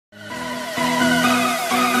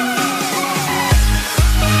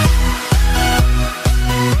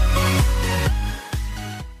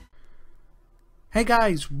Hey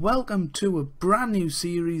guys, welcome to a brand new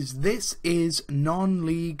series. This is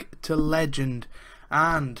Non-League to Legend,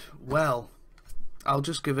 and well, I'm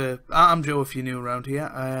Joe if you're new around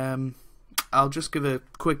here. I'll just give a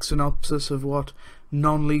quick synopsis of what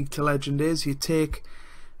Non-League to Legend is. You take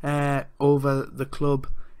over the club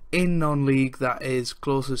in non-league that is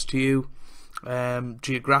closest to you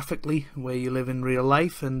geographically, where you live in real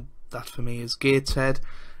life, and that for me is Gateshead.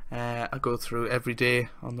 I go through every day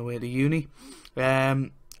on the way to uni.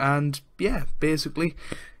 And yeah, basically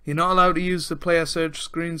you're not allowed to use the player search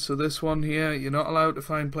screen, so this one here, you're not allowed to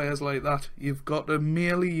find players like that. You've got to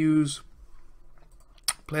merely use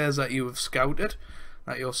players that you have scouted,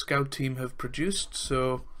 that your scout team have produced,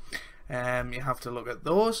 so you have to look at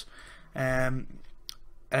those,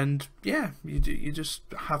 and yeah, you just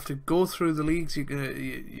have to go through the leagues.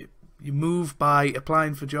 You move by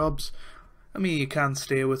applying for jobs. I mean, you can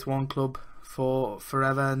stay with one club for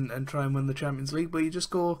forever and try and win the Champions League, but you just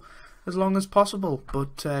go as long as possible,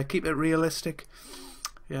 but keep it realistic,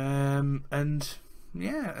 and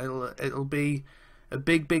yeah, it'll be a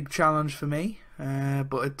big challenge for me,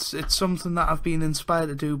 but it's something that I've been inspired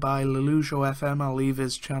to do by Lelujo FM. I'll leave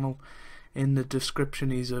his channel in the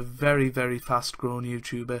description. He's a very fast growing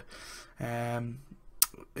YouTuber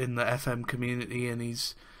in the FM community, and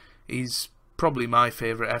he's probably my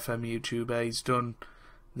favourite FM YouTuber. He's done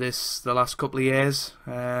this the last couple of years,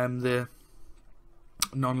 the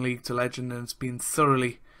Non-League to Legend, and it's been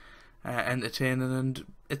thoroughly entertaining, and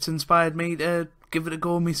it's inspired me to give it a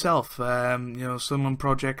go myself. Sunderland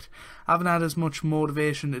Project, I haven't had as much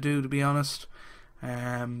motivation to do, to be honest,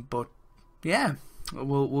 but yeah,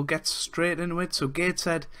 we'll get straight into it. So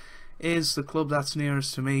Gateshead is the club that's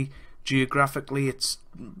nearest to me geographically. It's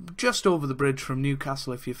just over the bridge from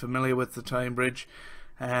Newcastle, if you're familiar with the Tyne Bridge.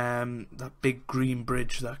 That big green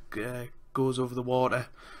bridge that goes over the water.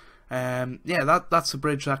 Yeah, that's the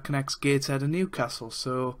bridge that connects Gateshead and Newcastle.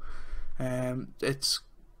 So it's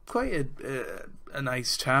quite a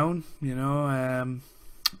nice town, you know.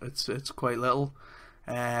 It's quite little,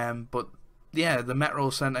 but yeah, the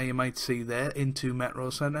Metro Centre you might see there, Into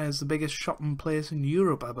Metro Centre, is the biggest shopping place in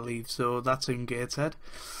Europe, I believe. So that's in Gateshead,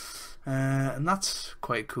 and that's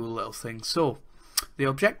quite a cool little thing. So the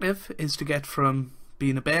objective is to get from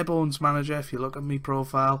being a bare bones manager, if you look at my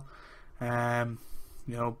profile,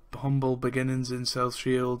 humble beginnings in South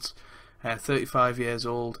Shields, 35 years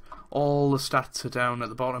old. All the stats are down at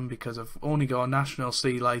the bottom because I've only got a National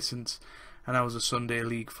C licence and I was a Sunday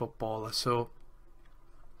League footballer. So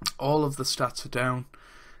all of the stats are down,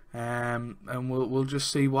 and we'll just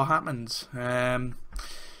see what happens.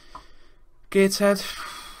 Gateshead,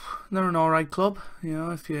 they're an alright club. You know,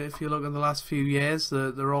 if you look at the last few years,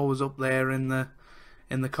 they're always up there in the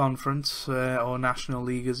conference, or National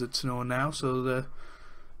League as it's known now. So the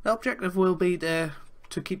objective will be to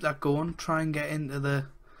keep that going, try and get into the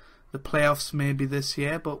playoffs maybe this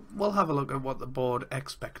year, but we'll have a look at what the board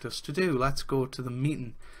expect us to do. Let's go to the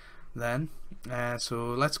meeting then. So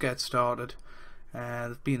let's get started.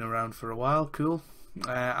 They've been around for a while. Cool.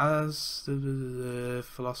 As the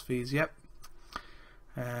philosophies, yep.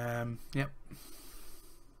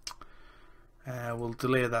 We'll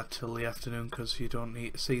delay that till the afternoon because you don't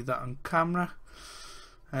need to see that on camera.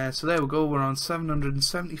 So there we go, we're on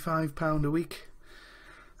 £775 a week.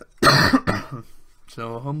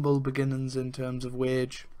 So humble beginnings in terms of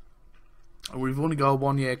wage. We've only got a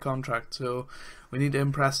 1-year contract, so we need to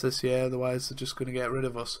impress this year, otherwise they're just going to get rid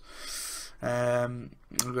of us.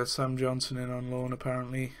 We've got Sam Johnson in on loan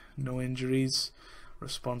apparently, no injuries.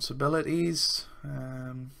 Responsibilities,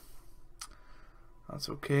 that's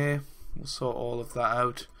okay. We'll sort all of that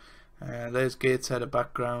out. There's Gateshead at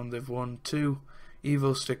background. They've won 2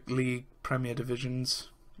 Evo Stick League Premier Divisions,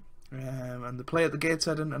 and they play at the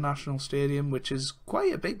Gateshead International Stadium, which is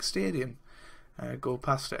quite a big stadium. Go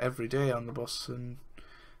past it every day on the bus, and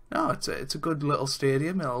no, it's a good little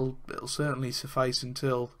stadium. It'll certainly suffice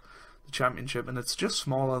until the Championship, and it's just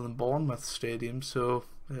smaller than Bournemouth Stadium, so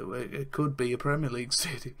it could be a Premier League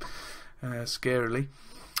stadium, scarily.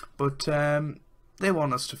 But they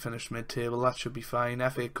want us to finish mid-table. That should be fine.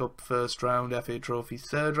 FA Cup first round, FA Trophy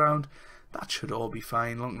third round. That should all be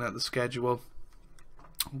fine. Looking at the schedule,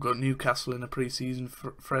 we've got Newcastle in a pre-season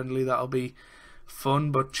friendly. That'll be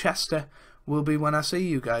fun. But Chester will be when I see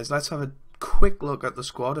you guys. Let's have a quick look at the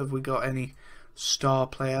squad. Have we got any star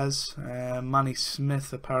players? Manny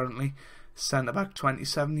Smith apparently, centre back,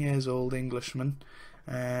 27 years old, Englishman.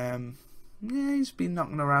 Yeah, he's been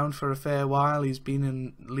knocking around for a fair while. He's been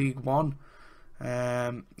in League One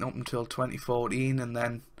up until 2014, and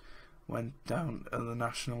then went down to the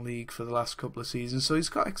National League for the last couple of seasons. So he's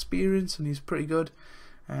got experience and he's pretty good.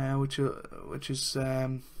 which is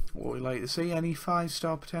what we like to see. Any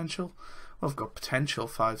 5-star potential? Well, I've got potential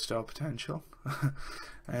 5-star potential.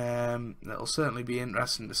 It'll certainly be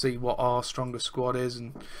interesting to see what our strongest squad is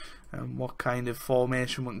and what kind of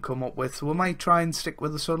formation we can come up with. So we might try and stick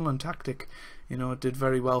with the Sunderland tactic. You know, it did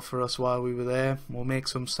very well for us while we were there. We'll make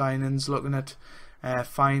some signings. Looking at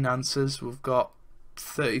finances, we've got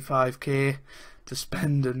 35k to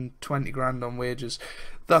spend and 20 grand on wages.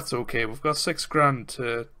 That's okay. We've got 6 grand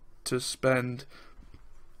to spend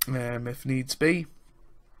if needs be.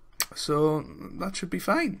 So that should be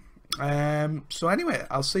fine. So anyway,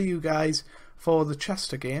 I'll see you guys for the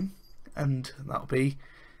Chester game, and that'll be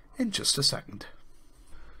in just a second.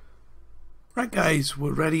 Right guys,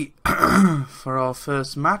 we're ready for our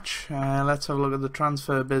first match. Let's have a look at the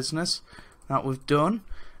transfer business that we've done.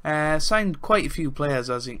 Signed quite a few players,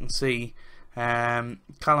 as you can see.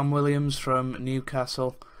 Callum Williams from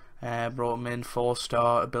Newcastle, brought him in,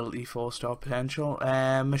 4-star ability, 4-star potential.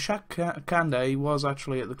 Mashak Kanda, he was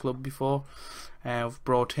actually at the club before. We've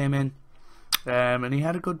brought him in, and he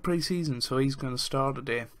had a good pre-season, so he's going to start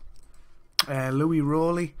today. Louis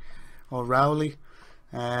Rowley,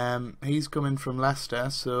 he's coming from Leicester,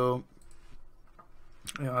 so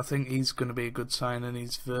I think he's going to be a good signing.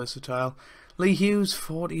 He's versatile. Lee Hughes,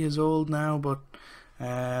 40 years old now, but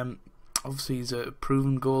obviously he's a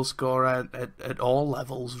proven goal scorer at all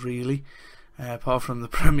levels, really, apart from the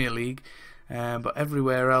Premier League. But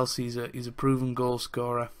everywhere else, he's a proven goal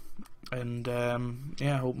scorer, and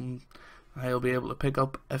yeah, hoping he'll be able to pick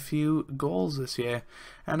up a few goals this year.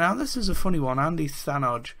 And now this is a funny one. Andy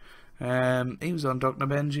Thanodge, he was on Dr.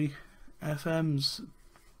 Benji FM's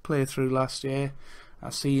playthrough last year.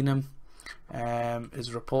 I've seen him.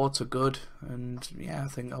 His reports are good, and yeah, I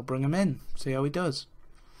think I'll bring him in, see how he does.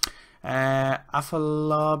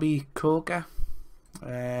 Afalabi Koka,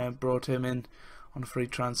 brought him in on a free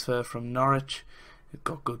transfer from Norwich. He's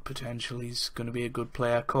got good potential. He's going to be a good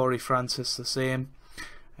player. Corey Francis, the same.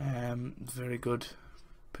 Very good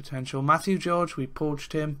potential. Matthew George, we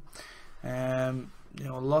poached him. You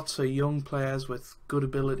know, lots of young players with good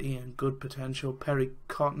ability and good potential. Perry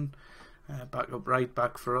Cotton, backup right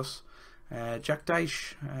back for us. Jack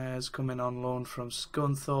Dyche has come in on loan from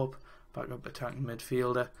Scunthorpe, backup attacking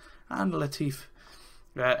midfielder. And Latif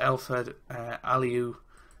Elfed Aliou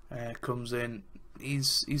comes in.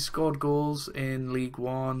 He's scored goals in League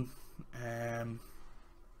One.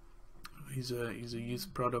 He's a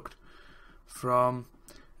youth product from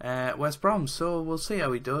West Brom, so we'll see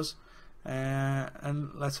how he does.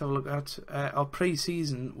 And let's have a look at our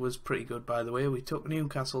pre-season. Was pretty good, by the way. We took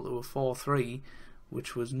Newcastle to a 4-3,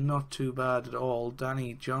 which was not too bad at all.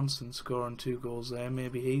 Danny Johnson scoring 2 goals there.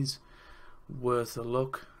 Maybe he's worth a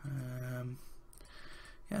look.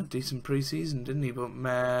 Yeah, decent pre-season, didn't he? But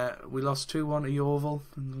we lost 2-1 to Yeovil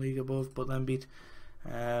in the league above, but then beat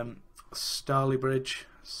Stalybridge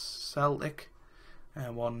Celtic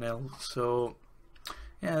 1-0. So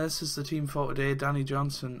yeah, this is the team for today. Danny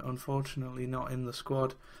Johnson, unfortunately, not in the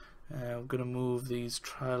squad. We're going to move these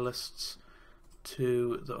trialists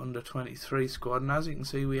to the under-23 squad, and as you can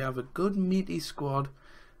see, we have a good meaty squad.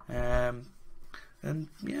 And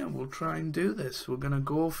yeah, we'll try and do this. We're going to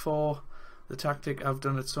go for the tactic I've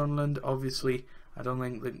done at Sunderland. Obviously, I don't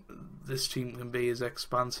think that this team can be as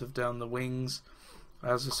expansive down the wings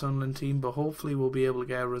as the Sunderland team, but hopefully we'll be able to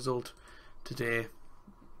get a result today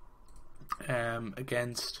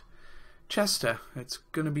against Chester. It's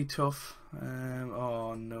going to be tough.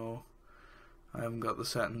 Oh no, I haven't got the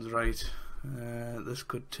settings right. This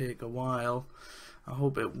could take a while. I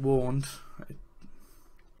hope it won't.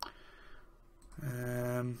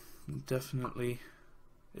 Definitely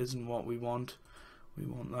isn't what we want. We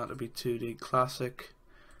want that to be 2D classic.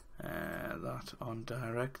 That on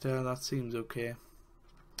director, that seems okay.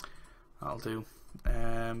 I'll do.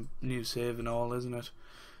 New save and all, isn't it?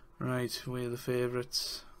 Right, we're the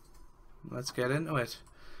favourites. Let's get into it.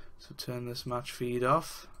 So turn this match feed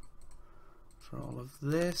off for all of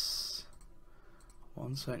this.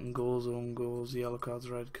 1 second goals, own goals, yellow cards,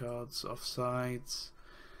 red cards, offsides.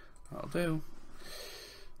 That'll do.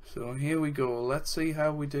 So here we go. Let's see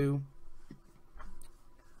how we do.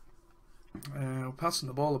 We're passing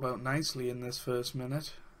the ball about nicely in this first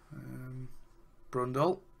minute.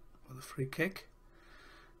 Brundle with a free kick.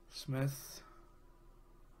 Smith.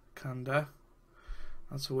 Kanda.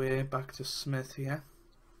 That's away. Back to Smith here.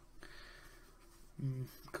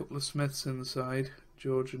 A couple of Smiths inside.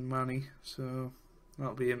 George and Manny. So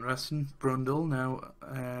that'll be interesting. Brundle now.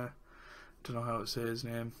 Don't know how to say his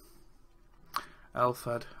name.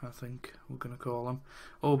 Alfred, I think we're going to call him.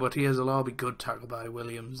 Oh, but he has a lobby. Good tackle by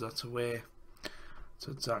Williams. That's away. That's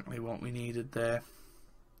exactly what we needed there.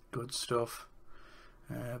 Good stuff.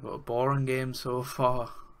 But a boring game so far.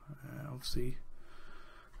 Obviously,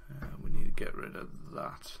 we need to get rid of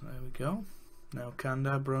that. There we go. Now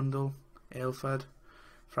Kanda, Brundle, Aelfred,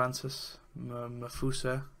 Francis,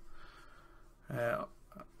 Mafusa.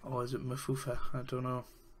 Or is it Mafufa? I don't know.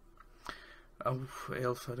 Oh,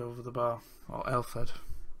 Aelfred over the bar. Or Aelfred.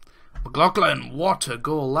 McLaughlin, what a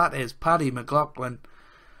goal that is. Paddy McLaughlin.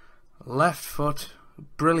 Left foot.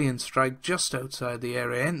 Brilliant strike just outside the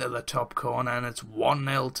area into the top corner, and it's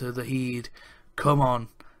 1-0 to the Heed. Come on.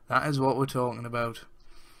 That is what we're talking about.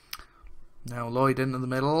 Now Lloyd into the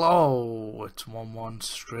middle. Oh, it's 1-1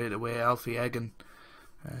 straight away. Alfie Egan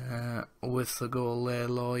with the goal there.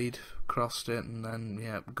 Lloyd crossed it, and then,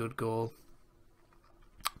 yeah, good goal.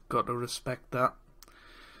 Got to respect that.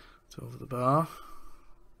 It's over the bar.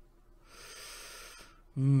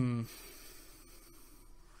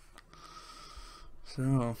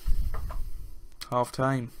 So, half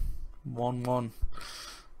time, 1-1.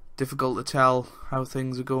 Difficult to tell how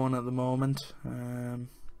things are going at the moment, but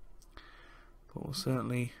we'll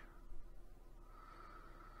certainly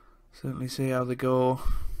see how they go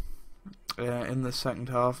in the second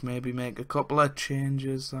half. Maybe make a couple of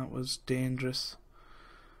changes. That was dangerous,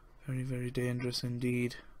 very, very dangerous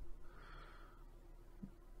indeed.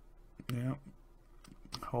 Yeah,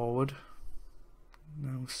 Howard.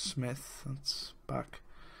 Now Smith, that's back.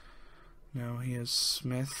 Now here's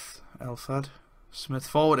Smith, Elfad. Smith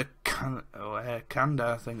forward to Kanda,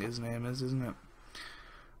 I think his name is, isn't it?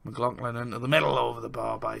 McLaughlin into the middle, over the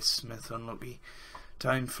bar by Smith, unlucky.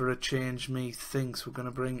 Time for a change, methinks. We're going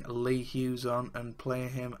to bring Lee Hughes on and play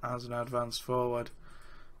him as an advanced forward.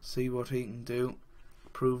 See what he can do.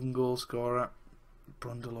 Proven goal scorer.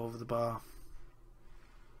 Brundle over the bar.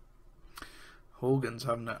 Hogan's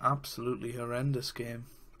having an absolutely horrendous game.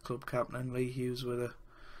 Club captain Lee Hughes with a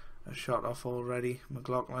shot off already.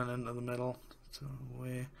 McLaughlin into the middle. So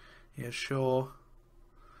away. Here's Shaw.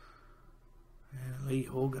 Lee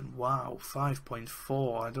Hogan. Wow,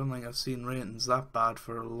 5.4. I don't think I've seen ratings that bad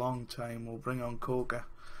for a long time. We'll bring on Coker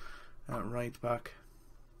at right back.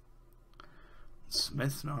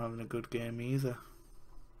 Smith not having a good game either.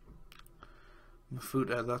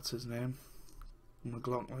 Mafuta, that's his name.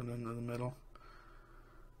 McLaughlin into the middle.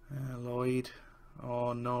 Lloyd.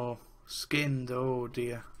 Oh no. Skinned. Oh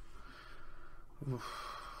dear.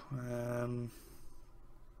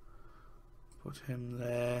 Put him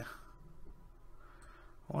there.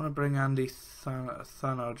 I want to bring Andy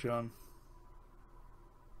Thanodge on.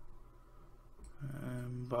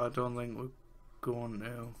 But I don't think we're going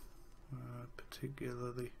to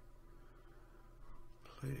particularly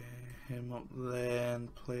play him up there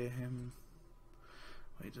and play him.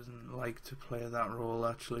 He doesn't like to play that role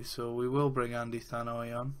actually, so we will bring Andy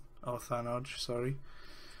Thanodge on, or Thanodge, sorry.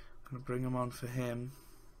 I'm going to bring him on for him.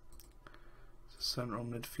 It's a central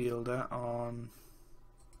midfielder on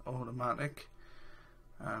automatic,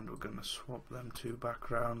 and we're going to swap them two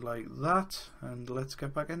back round like that, and let's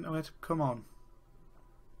get back into it. Come on.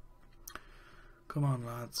 Come on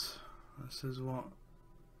lads, this is what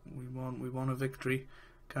we want. We want a victory.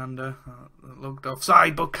 Kanda looked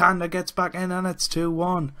offside, but Kanda gets back in, and it's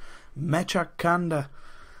 2-1. Mechak Kanda,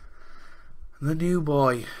 the new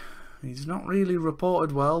boy. He's not really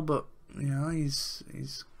reported well, but you know he's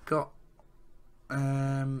got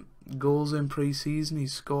goals in pre-season.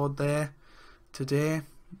 He's scored there today,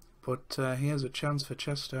 but he has a chance for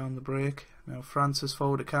Chester on the break. Now Francis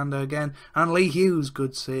forward to Kanda again, and Lee Hughes,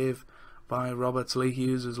 good save by Roberts. Lee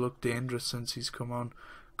Hughes has looked dangerous since he's come on.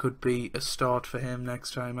 Could be a start for him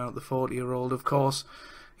next time out, the 40-year-old, of course.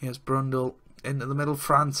 Here's Brundle into the middle.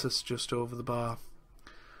 Francis just over the bar.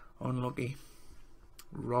 Unlucky.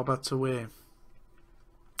 Roberts away.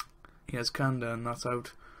 Here's Kanda, and that's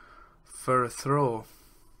out for a throw.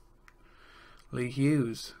 Lee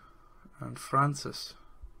Hughes and Francis.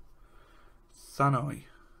 Thanoi.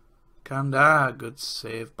 Kanda, good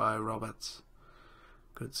save by Roberts.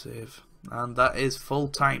 Good save. And that is full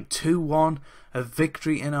time. 2-1. A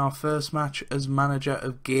victory in our first match as manager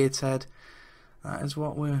of Gateshead. That is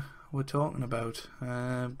what we're talking about.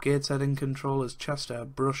 Gateshead in control as Chester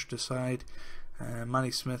brushed aside.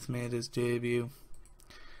 Manny Smith made his debut.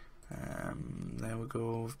 There we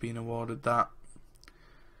go. We've been awarded that.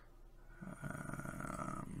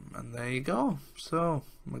 And there you go. So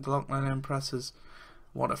McLaughlin impresses.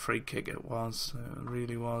 What a free kick it was. It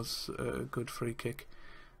really was a good free kick.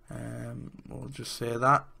 We'll just say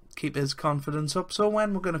that. Keep his confidence up. So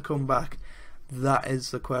when we're going to come back, that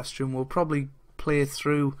is the question. We'll probably play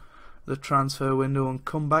through the transfer window and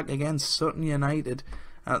come back against Sutton United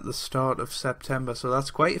at the start of September. So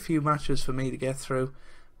that's quite a few matches for me to get through.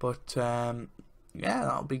 But yeah,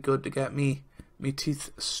 that'll be good to get me teeth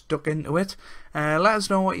stuck into it. Let us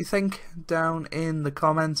know what you think down in the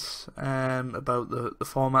comments about the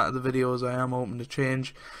format of the videos. I am open to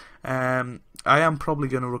change. I am probably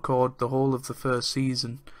going to record the whole of the first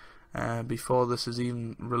season before this is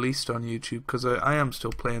even released on YouTube, because I am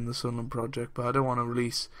still playing the Sunland Project, but I don't want to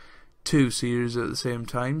release 2 series at the same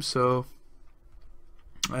time. So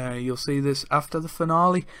you'll see this after the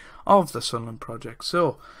finale of the Sunland Project.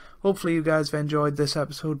 So hopefully you guys have enjoyed this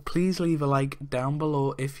episode. Please leave a like down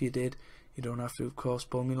below if you did. You don't have to, of course,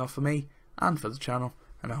 but me love for me and for the channel.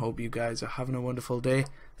 And I hope you guys are having a wonderful day.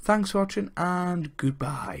 Thanks for watching, and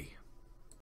goodbye.